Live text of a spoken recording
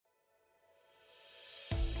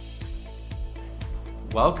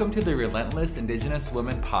Welcome to the Relentless Indigenous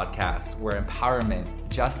Women podcast, where empowerment,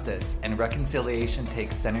 justice, and reconciliation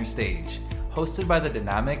take center stage. Hosted by the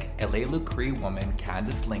dynamic Elelu Cree woman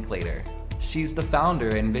Candice Linklater. She's the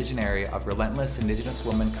founder and visionary of Relentless Indigenous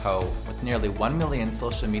Women Co., with nearly 1 million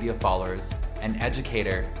social media followers, an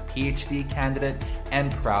educator, PhD candidate,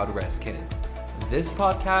 and proud Res Kid. This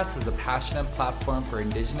podcast is a passionate platform for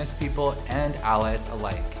Indigenous people and allies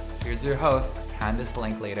alike. Here's your host, Candice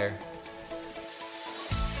Linklater.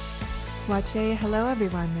 Wache, hello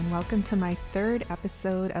everyone, and welcome to my third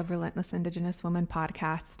episode of Relentless Indigenous Women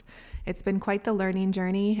podcast. It's been quite the learning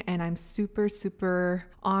journey, and I'm super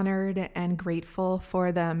honored and grateful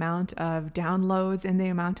for the amount of downloads and the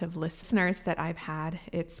amount of listeners that I've had.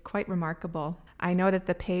 It's quite remarkable. I know that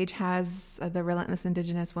the page has, the Relentless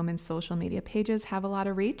Indigenous Women social media pages have a lot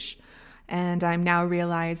of reach, and I'm now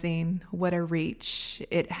realizing what a reach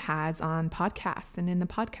it has on podcasts and in the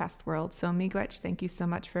podcast world. So miigwech, thank you so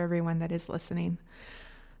much for everyone that is listening.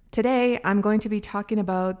 Today, I'm going to be talking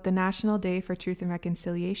about the National Day for Truth and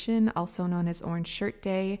Reconciliation, also known as Orange Shirt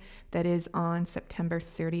Day, that is on September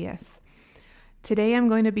 30th. Today, I'm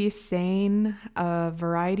going to be saying a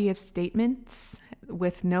variety of statements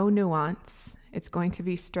with no nuance. It's going to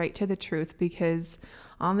be straight to the truth, because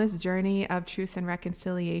on this journey of truth and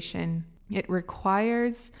reconciliation, it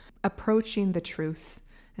requires approaching the truth,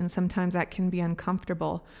 and sometimes that can be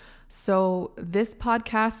uncomfortable. So this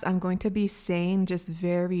podcast, I'm going to be saying just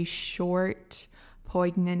very short,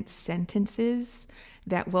 poignant sentences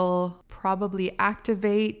that will probably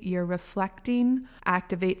activate your reflecting,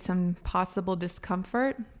 activate some possible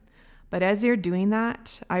discomfort. But as you're doing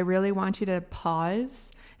that, I really want you to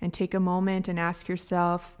pause and take a moment and ask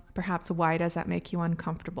yourself, perhaps, why does that make you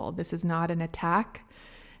uncomfortable? This is not an attack.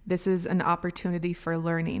 This is an opportunity for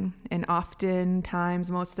learning. And oftentimes,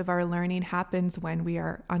 most of our learning happens when we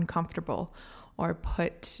are uncomfortable or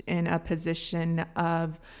put in a position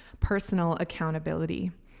of personal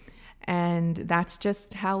accountability. And that's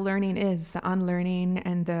just how learning is, the unlearning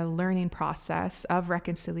and the learning process of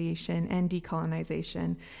reconciliation and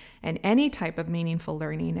decolonization, and any type of meaningful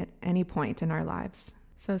learning at any point in our lives.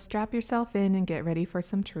 So strap yourself in and get ready for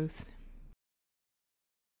some truth.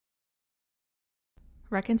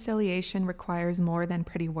 Reconciliation requires more than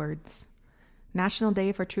pretty words. National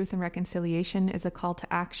Day for Truth and Reconciliation is a call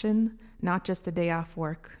to action, not just a day off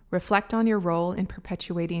work. Reflect on your role in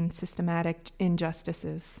perpetuating systematic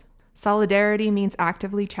injustices. Solidarity means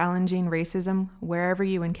actively challenging racism wherever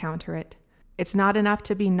you encounter it. It's not enough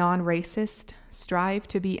to be non-racist. Strive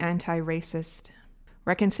to be anti-racist.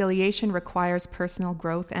 Reconciliation requires personal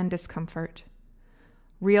growth and discomfort.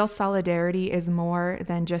 Real solidarity is more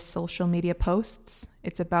than just social media posts.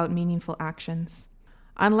 It's about meaningful actions.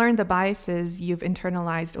 Unlearn the biases you've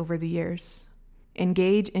internalized over the years.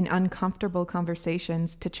 Engage in uncomfortable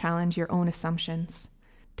conversations to challenge your own assumptions.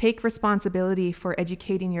 Take responsibility for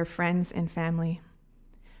educating your friends and family.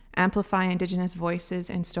 Amplify Indigenous voices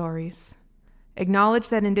and stories. Acknowledge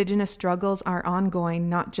that Indigenous struggles are ongoing,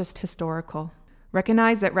 not just historical.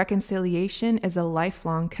 Recognize that reconciliation is a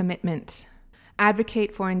lifelong commitment.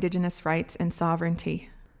 Advocate for Indigenous rights and sovereignty.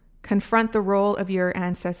 Confront the role of your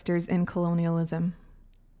ancestors in colonialism.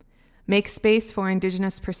 Make space for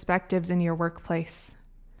Indigenous perspectives in your workplace.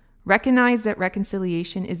 Recognize that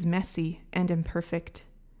reconciliation is messy and imperfect.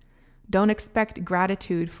 Don't expect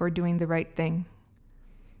gratitude for doing the right thing.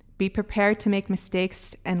 Be prepared to make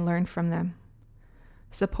mistakes and learn from them.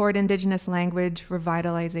 Support Indigenous language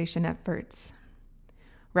revitalization efforts.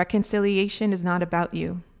 Reconciliation is not about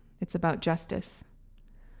you. It's about justice.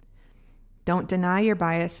 Don't deny your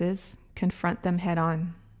biases. Confront them head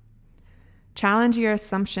on. Challenge your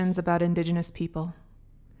assumptions about Indigenous people.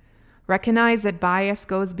 Recognize that bias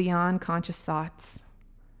goes beyond conscious thoughts.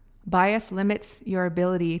 Bias limits your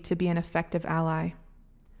ability to be an effective ally.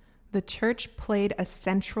 The church played a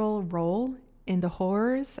central role in the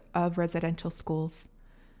horrors of residential schools.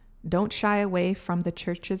 Don't shy away from the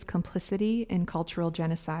church's complicity in cultural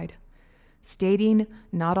genocide. Stating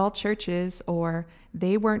not all churches or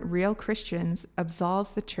they weren't real Christians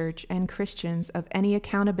absolves the church and Christians of any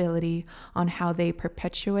accountability on how they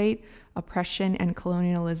perpetuate oppression and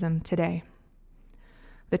colonialism today.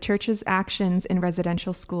 The church's actions in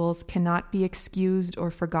residential schools cannot be excused or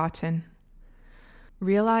forgotten.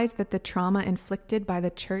 Realize that the trauma inflicted by the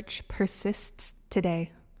church persists today.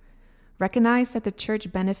 Recognize that the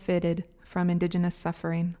church benefited from Indigenous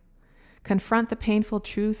suffering. Confront the painful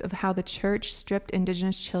truth of how the church stripped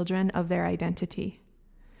Indigenous children of their identity.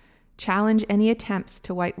 Challenge any attempts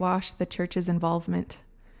to whitewash the church's involvement.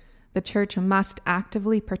 The church must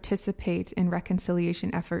actively participate in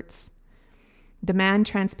reconciliation efforts. Demand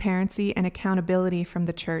transparency and accountability from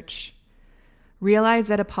the church. Realize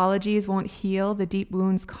that apologies won't heal the deep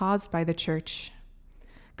wounds caused by the church.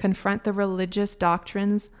 Confront the religious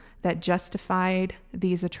doctrines that justified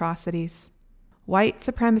these atrocities. White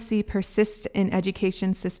supremacy persists in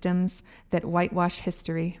education systems that whitewash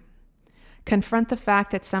history. Confront the fact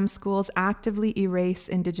that some schools actively erase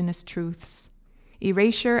Indigenous truths.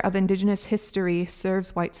 Erasure of Indigenous history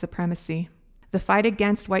serves white supremacy. The fight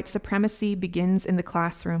against white supremacy begins in the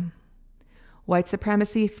classroom. White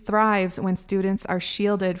supremacy thrives when students are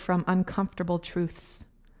shielded from uncomfortable truths.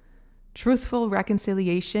 Truthful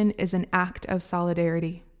reconciliation is an act of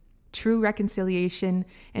solidarity. True reconciliation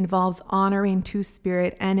involves honoring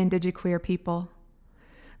Two-Spirit and Indigiqueer people.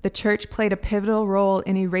 The church played a pivotal role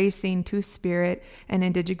in erasing Two-Spirit and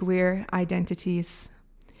Indigiqueer identities.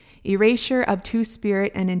 Erasure of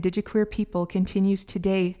Two-Spirit and Indigiqueer people continues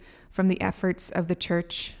today from the efforts of the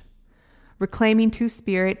church. Reclaiming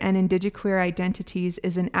Two-Spirit and Indigiqueer identities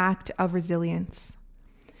is an act of resilience.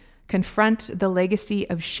 Confront the legacy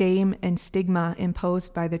of shame and stigma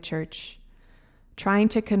imposed by the church. Trying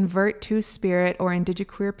to convert Two-Spirit or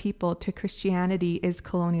Indigiqueer people to Christianity is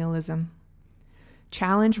colonialism.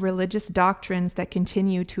 Challenge religious doctrines that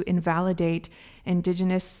continue to invalidate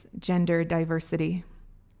Indigenous gender diversity.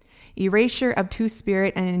 Erasure of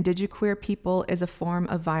Two-Spirit and Indigiqueer people is a form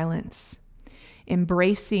of violence.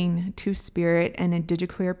 Embracing Two-Spirit and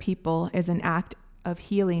Indigiqueer people is an act of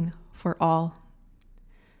healing for all.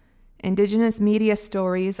 Indigenous media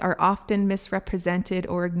stories are often misrepresented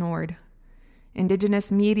or ignored. Indigenous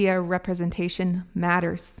media representation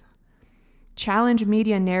matters. Challenge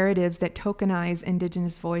media narratives that tokenize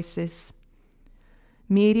Indigenous voices.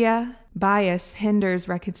 Media bias hinders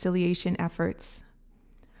reconciliation efforts.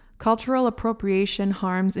 Cultural appropriation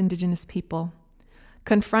harms Indigenous people.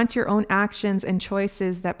 Confront your own actions and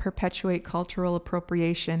choices that perpetuate cultural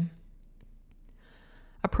appropriation.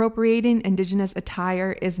 Appropriating Indigenous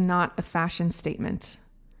attire is not a fashion statement.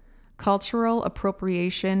 Cultural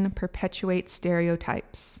appropriation perpetuates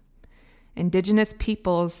stereotypes. Indigenous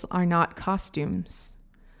peoples are not costumes.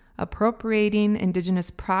 Appropriating Indigenous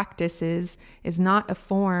practices is not a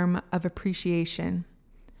form of appreciation.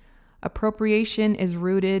 Appropriation is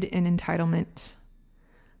rooted in entitlement.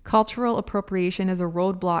 Cultural appropriation is a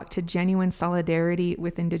roadblock to genuine solidarity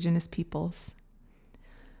with Indigenous peoples.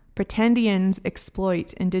 Pretendians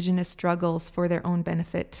exploit Indigenous struggles for their own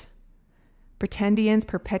benefit. Pretendians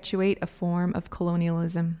perpetuate a form of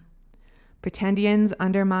colonialism. Pretendians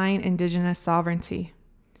undermine Indigenous sovereignty.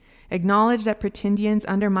 Acknowledge that pretendians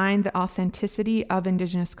undermine the authenticity of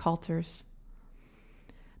Indigenous cultures.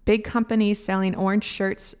 Big companies selling orange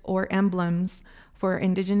shirts or emblems for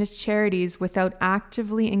Indigenous charities without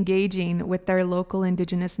actively engaging with their local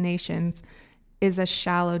Indigenous nations is a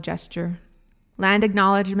shallow gesture. Land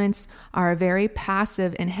acknowledgements are a very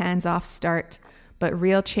passive and hands-off start, but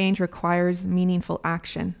real change requires meaningful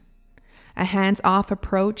action. A hands-off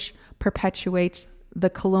approach perpetuates the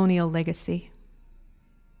colonial legacy.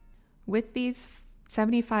 With these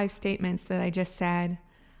 75 statements that I just said,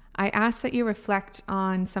 I ask that you reflect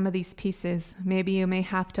on some of these pieces. Maybe you may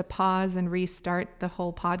have to pause and restart the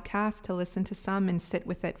whole podcast to listen to some and sit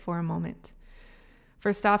with it for a moment.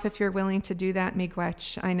 First off, if you're willing to do that,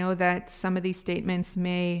 miigwech. I know that some of these statements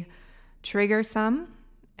may trigger some,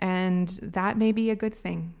 and that may be a good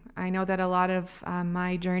thing. I know that a lot of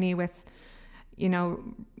my journey with,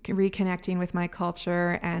 reconnecting with my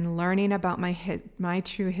culture and learning about my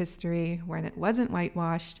true history when it wasn't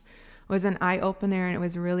whitewashed was an eye-opener, and it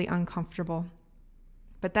was really uncomfortable.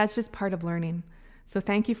 But that's just part of learning. So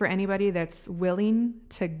thank you for anybody that's willing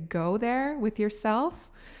to go there with yourself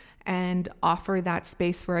and offer that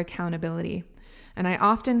space for accountability. And I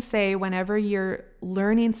often say, whenever you're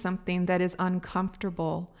learning something that is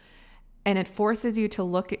uncomfortable and it forces you to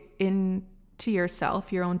look into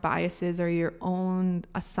yourself, your own biases or your own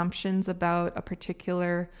assumptions about a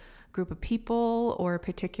particular group of people or a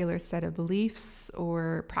particular set of beliefs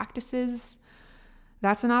or practices,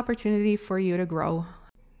 that's an opportunity for you to grow.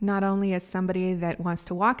 Not only as somebody that wants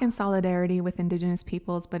to walk in solidarity with Indigenous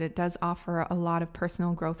peoples, but it does offer a lot of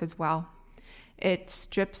personal growth as well. It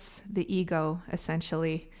strips the ego,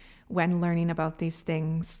 essentially, when learning about these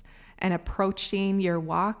things and approaching your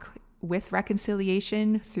walk with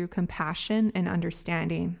reconciliation through compassion and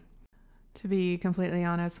understanding. To be completely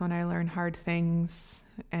honest, when I learn hard things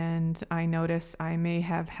and I notice I may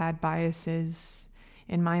have had biases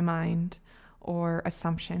in my mind or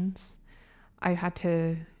assumptions, I had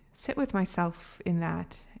to sit with myself in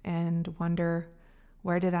that and wonder,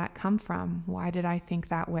 where did that come from? Why did I think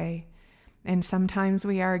that way? And sometimes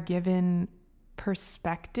we are given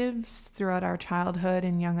perspectives throughout our childhood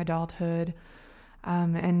and young adulthood,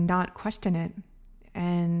 and not question it.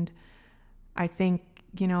 And I think,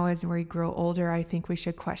 as we grow older, I think we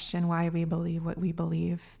should question why we believe what we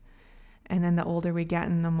believe. And then the older we get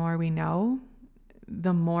and the more we know,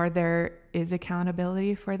 the more there is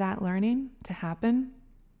accountability for that learning to happen.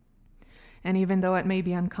 And even though it may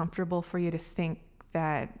be uncomfortable for you to think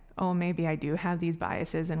that, oh, maybe I do have these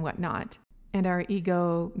biases and whatnot, and our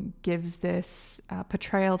ego gives this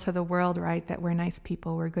portrayal to the world, right, that we're nice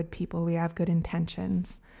people, we're good people, we have good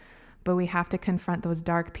intentions. But we have to confront those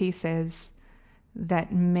dark pieces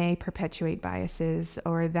that may perpetuate biases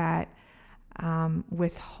or that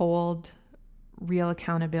withhold real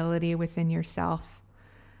accountability within yourself.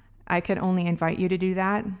 I could only invite you to do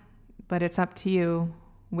that, but it's up to you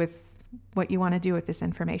with what you want to do with this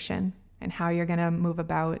information and how you're going to move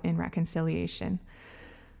about in reconciliation.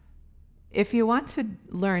 If you want to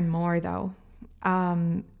learn more, though,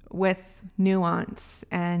 with nuance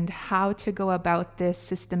and how to go about this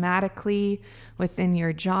systematically within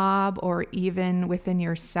your job or even within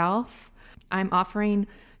yourself, I'm offering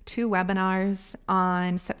 2 webinars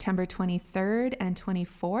on September 23rd and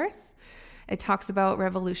 24th. It talks about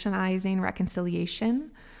revolutionizing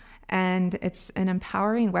reconciliation, and it's an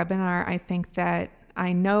empowering webinar.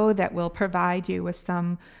 I know that will provide you with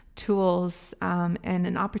some tools and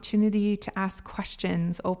an opportunity to ask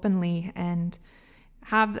questions openly and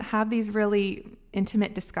have these really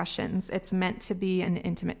intimate discussions. It's meant to be an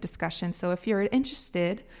intimate discussion. So if you're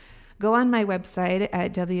interested, go on my website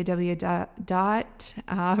at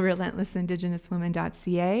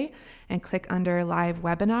www.relentlessindigenouswomen.ca and click under live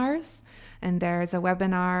webinars. And there's a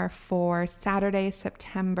webinar for Saturday,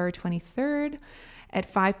 September 23rd at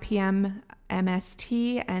 5 p.m.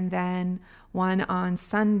 MST, and then one on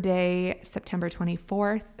Sunday, September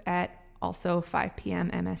 24th at also 5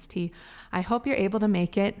 p.m. MST. I hope you're able to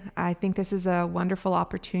make it. I think this is a wonderful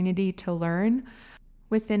opportunity to learn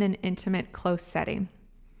within an intimate, close setting.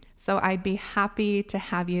 So I'd be happy to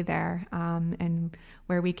have you there and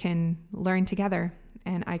where we can learn together.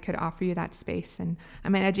 And I could offer you that space. And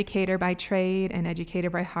I'm an educator by trade and educator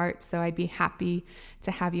by heart, so I'd be happy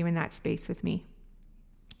to have you in that space with me.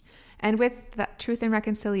 And with the Truth and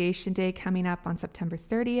Reconciliation Day coming up on September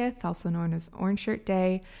 30th, also known as Orange Shirt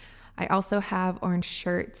Day, I also have orange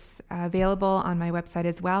shirts available on my website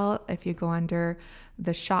as well. If you go under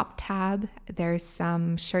the shop tab, there's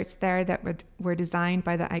some shirts there that were designed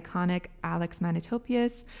by the iconic Alex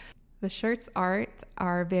Manitopius. The shirts' art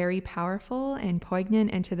are very powerful and poignant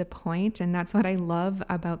and to the point, and that's what I love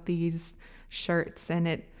about these shirts. And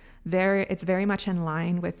it's very much in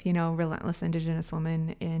line with, Relentless Indigenous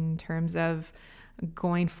Woman in terms of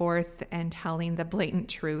going forth and telling the blatant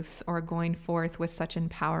truth, or going forth with such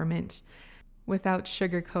empowerment without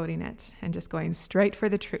sugarcoating it and just going straight for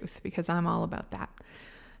the truth, because I'm all about that.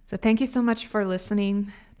 So thank you so much for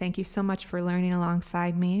listening. Thank you so much for learning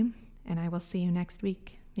alongside me, and I will see you next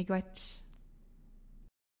week. Miigwech.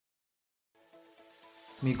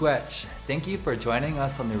 Miigwech, thank you for joining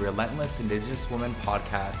us on the Relentless Indigenous Woman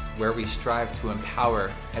podcast, where we strive to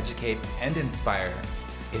empower, educate, and inspire.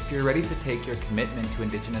 If you're ready to take your commitment to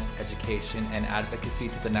Indigenous education and advocacy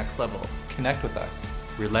to the next level, connect with us.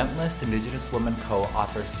 Relentless Indigenous Woman Co.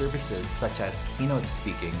 offers services such as keynote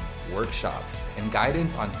speaking, workshops, and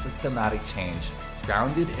guidance on systematic change,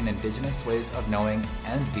 grounded in Indigenous ways of knowing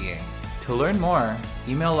and being. To learn more,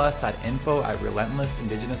 email us at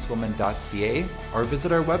info@relentlessindigenouswomen.ca or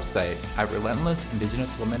visit our website at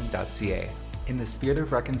relentlessindigenouswomen.ca. In the spirit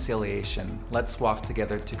of reconciliation, let's walk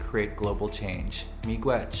together to create global change.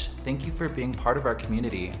 Miigwech, thank you for being part of our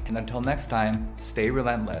community, and until next time, stay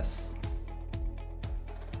relentless.